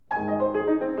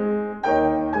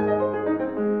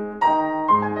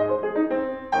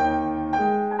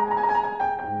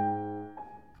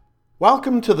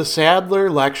Welcome to the Sadler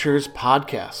Lectures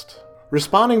podcast.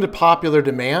 Responding to popular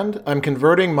demand, I'm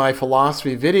converting my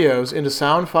philosophy videos into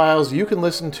sound files you can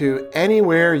listen to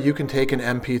anywhere you can take an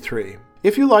MP3.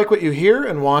 If you like what you hear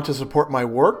and want to support my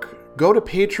work, go to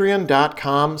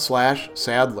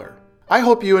patreon.com/Sadler. I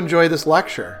hope you enjoy this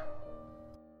lecture.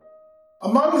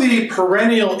 Among the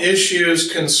perennial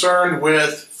issues concerned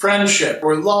with friendship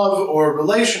or love or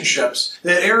relationships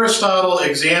that Aristotle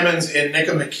examines in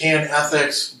Nicomachean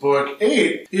Ethics, Book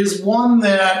 8, is one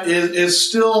that is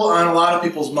still on a lot of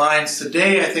people's minds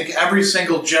today. I think every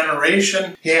single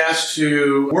generation has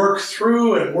to work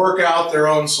through and work out their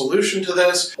own solution to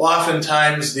this.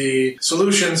 Oftentimes the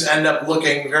solutions end up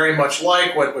looking very much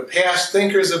like what past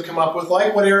thinkers have come up with,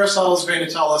 like what Aristotle is going to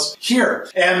tell us here.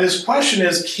 And this question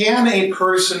is, can a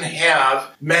person have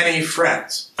many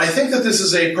friends? I think that this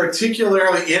is a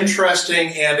particularly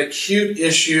interesting and acute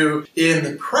issue in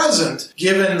the present,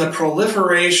 given the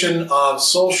proliferation of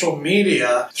social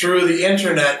media through the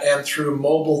internet and through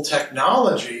mobile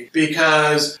technology,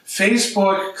 because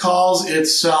Facebook calls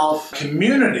itself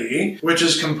community, which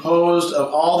is composed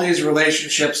of all these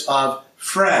relationships of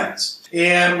friends.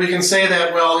 And we can say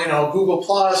that, well, Google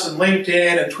Plus and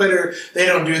LinkedIn and Twitter, they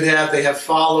don't do that. They have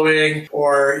following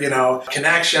or,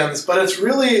 connections. But it's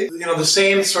really, the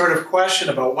same sort of question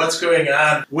about what's going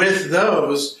on with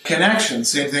those connections.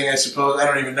 Same thing, I suppose. I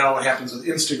don't even know what happens with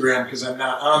Instagram because I'm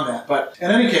not on that. But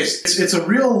in any case, it's a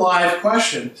real live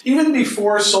question. Even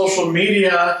before social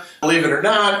media, believe it or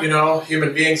not,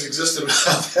 human beings existed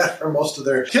without that for most of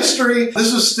their history.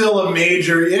 This is still a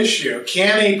major issue.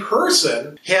 Can a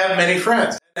person have many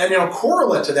friends? And,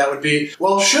 correlate to that would be,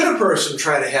 well, should a person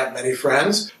try to have many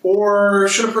friends, or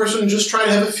should a person just try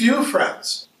to have a few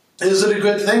friends? Is it a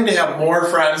good thing to have more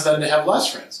friends than to have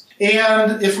less friends?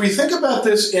 And if we think about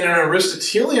this in an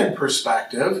Aristotelian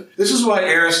perspective, this is why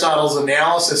Aristotle's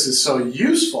analysis is so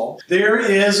useful. There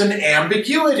is an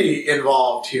ambiguity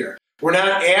involved here. We're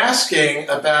not asking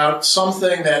about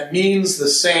something that means the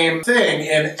same thing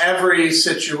in every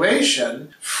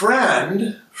situation.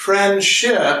 Friendship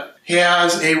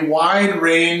has a wide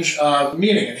range of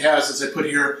meaning. It has, as I put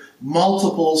here,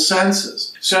 multiple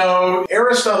senses. So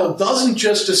Aristotle doesn't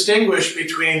just distinguish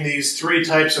between these three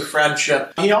types of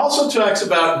friendship. He also talks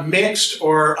about mixed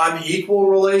or unequal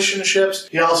relationships.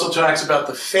 He also talks about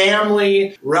the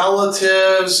family,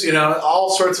 relatives, all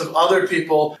sorts of other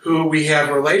people who we have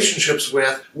relationships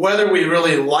with, whether we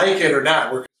really like it or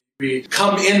not. We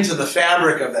come into the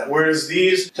fabric of that, whereas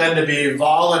these tend to be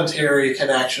voluntary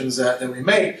connections that we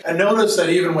make. And notice that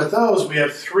even with those, we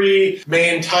have three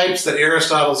main types that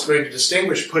Aristotle is going to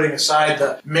distinguish, putting aside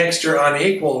the mixed or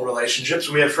unequal relationships.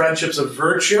 We have friendships of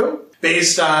virtue,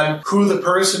 based on who the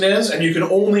person is, and you can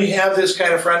only have this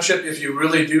kind of friendship if you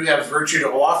really do have virtue to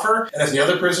offer, and if the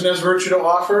other person has virtue to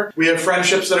offer. We have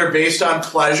friendships that are based on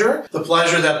pleasure, the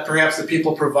pleasure that perhaps the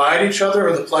people provide each other,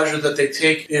 or the pleasure that they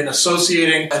take in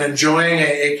associating and enjoying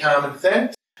a common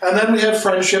thing. And then we have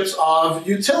friendships of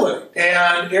utility.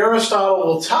 And Aristotle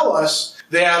will tell us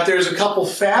that there's a couple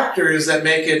factors that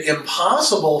make it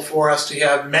impossible for us to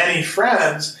have many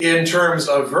friends in terms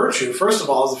of virtue. First of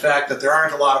all is the fact that there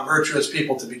aren't a lot of virtuous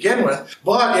people to begin with,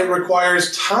 but it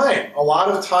requires time, a lot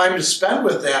of time to spend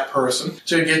with that person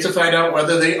to get to find out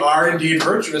whether they are indeed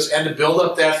virtuous and to build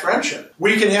up that friendship.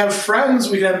 We can have friends,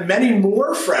 we can have many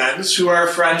more friends who are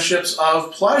friendships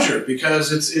of pleasure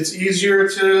because it's easier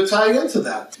to tie into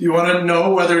that. You want to know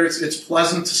whether it's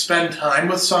pleasant to spend time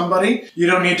with somebody. You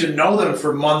don't need to know them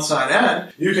for months on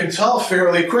end. You can tell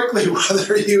fairly quickly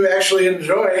whether you actually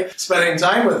enjoy spending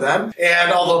time with them.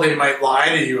 And although they might lie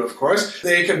to you, of course,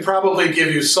 they can probably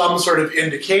give you some sort of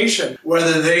indication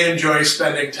whether they enjoy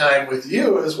spending time with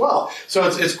you as well. So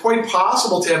it's quite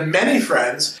possible to have many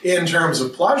friends in terms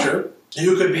of pleasure.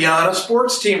 You could be on a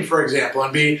sports team, for example,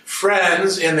 and be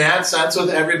friends in that sense with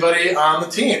everybody on the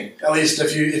team, at least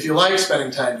if you like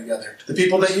spending time together. The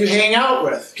people that you hang out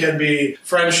with can be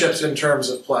friendships in terms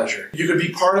of pleasure. You could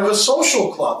be part of a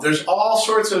social club. There's all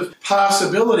sorts of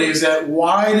possibilities that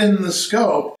widen the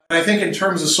scope. And I think in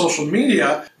terms of social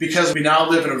media, because we now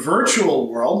live in a virtual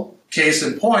world, case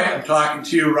in point, I'm talking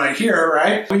to you right here,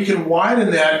 right? We can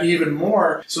widen that even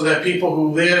more so that people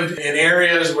who lived in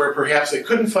areas where perhaps they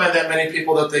couldn't find that many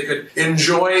people that they could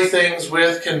enjoy things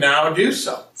with can now do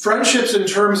so. Friendships in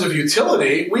terms of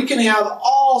utility, we can have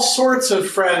all sorts of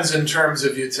friends in terms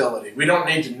of utility. We don't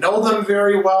need to know them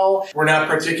very well. We're not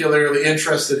particularly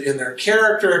interested in their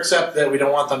character, except that we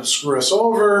don't want them to screw us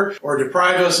over or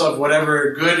deprive us of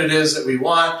whatever good it is that we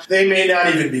want. They may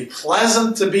not even be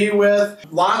pleasant to be with.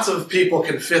 Lots of people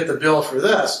can fit the bill for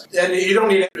this. And you don't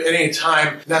need any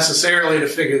time necessarily to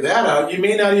figure that out. You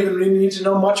may not even need to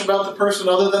know much about the person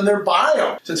other than their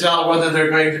bio to tell whether they're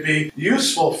going to be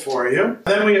useful for you.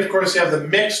 Then we, of course, have the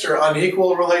mixed or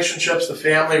unequal relationships, the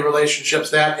family relationships.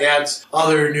 That adds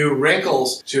other new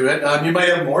wrinkles to it. You might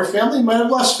have more family, you might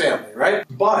have less family, right?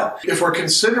 But if we're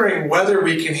considering whether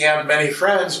we can have many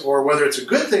friends or whether it's a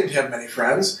good thing to have many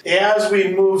friends, as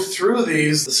we move through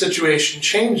these, the situation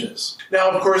changes.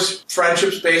 Now, of course,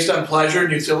 friendships based on pleasure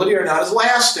and utility are not as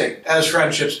lasting as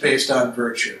friendships based on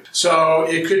virtue. So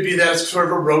it could be that it's sort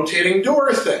of a rotating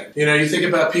door thing. You think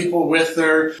about people with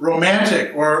their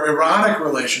romantic or erotic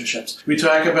relationships. We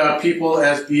talk about people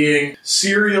as being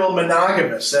serial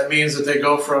monogamous. That means that they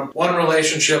go from one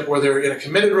relationship where they're in a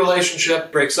committed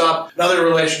relationship, breaks up, another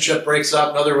relationship breaks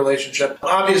up, another relationship.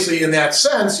 Obviously, in that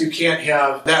sense, you can't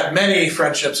have that many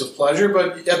friendships of pleasure,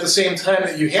 but at the same time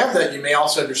that you have that, you may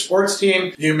also have your sports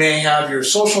team, you may have your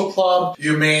social club,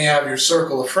 you may have your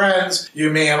circle of friends, you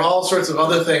may have all sorts of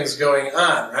other things going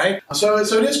on, right? So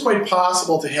it is quite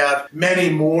possible to have many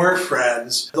more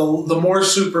friends. The more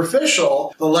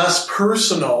superficial, the less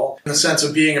personal, in the sense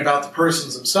of being about the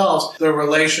persons themselves, the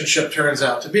relationship turns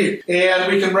out to be.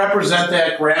 And we can represent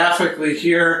that graphically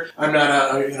here. I'm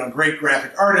not a great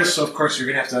graphic artist, so of course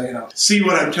you're going to have to see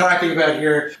what I'm talking about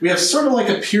here. We have sort of like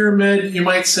a pyramid, you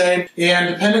might say,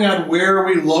 and depending on where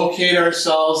we locate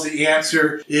ourselves, the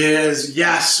answer is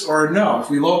yes or no. If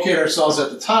we locate ourselves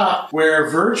at the top where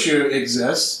virtue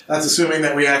exists, that's assuming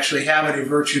that we actually have any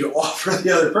virtue to offer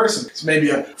the other person. It's maybe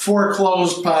a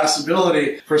foreclosed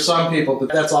possibility for some people,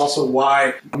 but that's also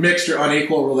why mixed or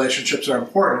unequal relationships are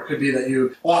important. It could be that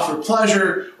you offer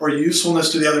pleasure or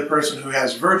usefulness to the other person who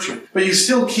has virtue, but you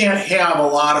still can't have a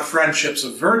lot of friendships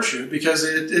of virtue because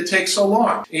it takes so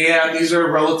long, and these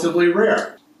are relatively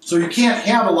rare. So you can't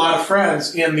have a lot of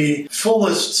friends in the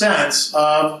fullest sense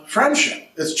of friendship.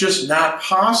 It's just not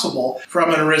possible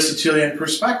from an Aristotelian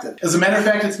perspective. As a matter of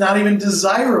fact, it's not even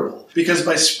desirable, because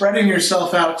by spreading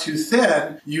yourself out too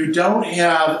thin, you don't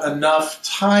have enough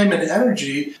time and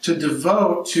energy to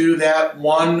devote to that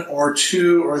one or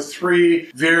two or three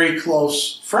very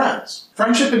close friends.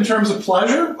 Friendship in terms of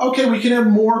pleasure, okay, we can have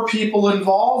more people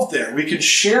involved there. We can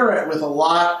share it with a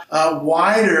lot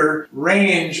wider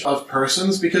range of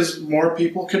persons because more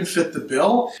people can fit the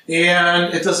bill,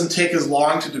 and it doesn't take as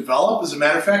long to develop. As a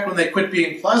matter of fact, when they quit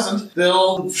being pleasant,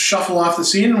 they'll shuffle off the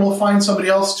scene and we'll find somebody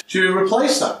else to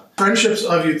replace them. Friendships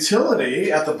of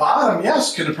utility at the bottom,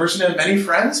 yes. Can a person have many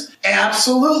friends?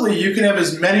 Absolutely. You can have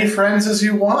as many friends as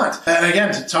you want. And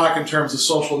again, to talk in terms of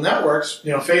social networks,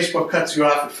 Facebook cuts you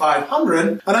off at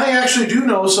 500. And I actually do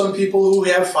know some people who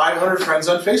have 500 friends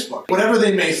on Facebook. Whatever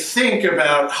they may think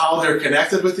about how they're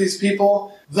connected with these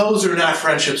people, those are not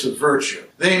friendships of virtue.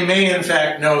 They may, in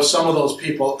fact, know some of those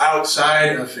people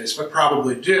outside of Facebook,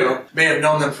 probably do, may have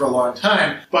known them for a long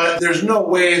time, but there's no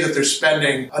way that they're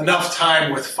spending enough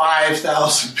time with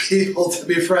 5,000 people to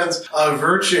be friends of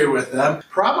virtue with them.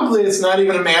 Probably it's not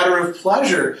even a matter of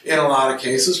pleasure in a lot of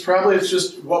cases. Probably it's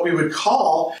just what we would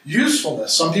call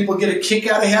usefulness. Some people get a kick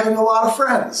out of having a lot of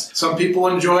friends. Some people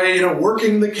enjoy,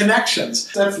 working the connections.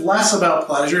 That's less about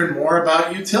pleasure and more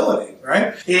about utility,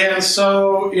 right? And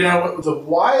so, the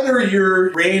wider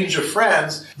your range of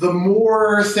friends, the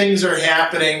more things are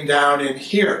happening down in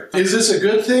here. Is this a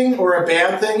good thing or a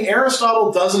bad thing?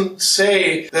 Aristotle doesn't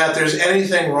say that there's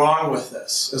anything wrong with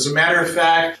this. As a matter of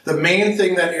fact, the main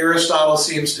thing that Aristotle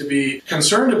seems to be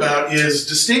concerned about is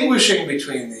distinguishing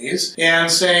between these and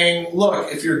saying,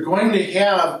 look, if you're going to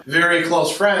have very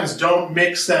close friends, don't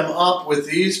mix them up with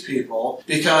these people,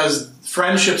 because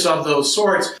friendships of those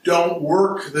sorts don't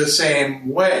work the same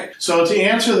way. So to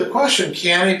answer the question,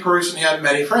 can a person have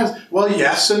many friends? Well,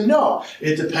 yes and no.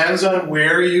 It depends on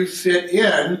where you fit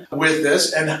in with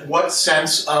this and what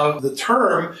sense of the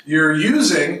term you're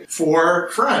using for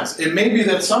friends. It may be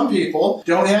that some people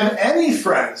don't have any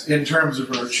friends in terms of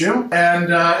virtue, and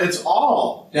it's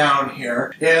all down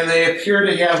here, and they appear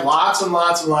to have lots and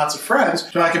lots and lots of friends.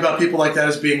 Talk about people like that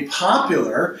as being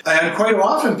popular, and quite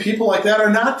often people like that are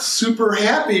not super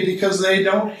happy because they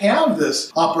don't have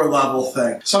this upper level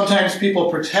thing. Sometimes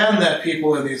people pretend that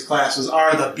people in these classes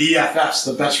are the BFFs,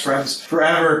 the best friends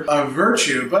forever of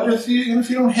virtue, but if you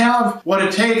don't have what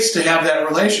it takes to have that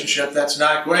relationship, that's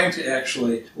not going to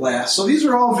actually last. So these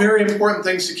are all very important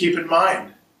things to keep in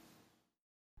mind.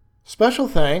 Special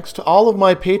thanks to all of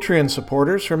my Patreon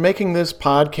supporters for making this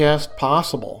podcast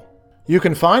possible. You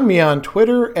can find me on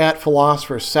Twitter at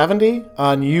Philosopher70,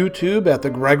 on YouTube at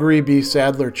the Gregory B.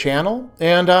 Sadler channel,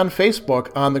 and on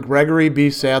Facebook on the Gregory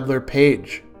B. Sadler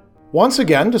page. Once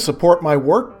again, to support my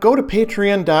work, go to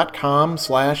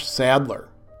patreon.com/Sadler.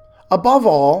 Above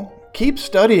all, keep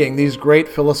studying these great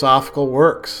philosophical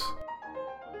works.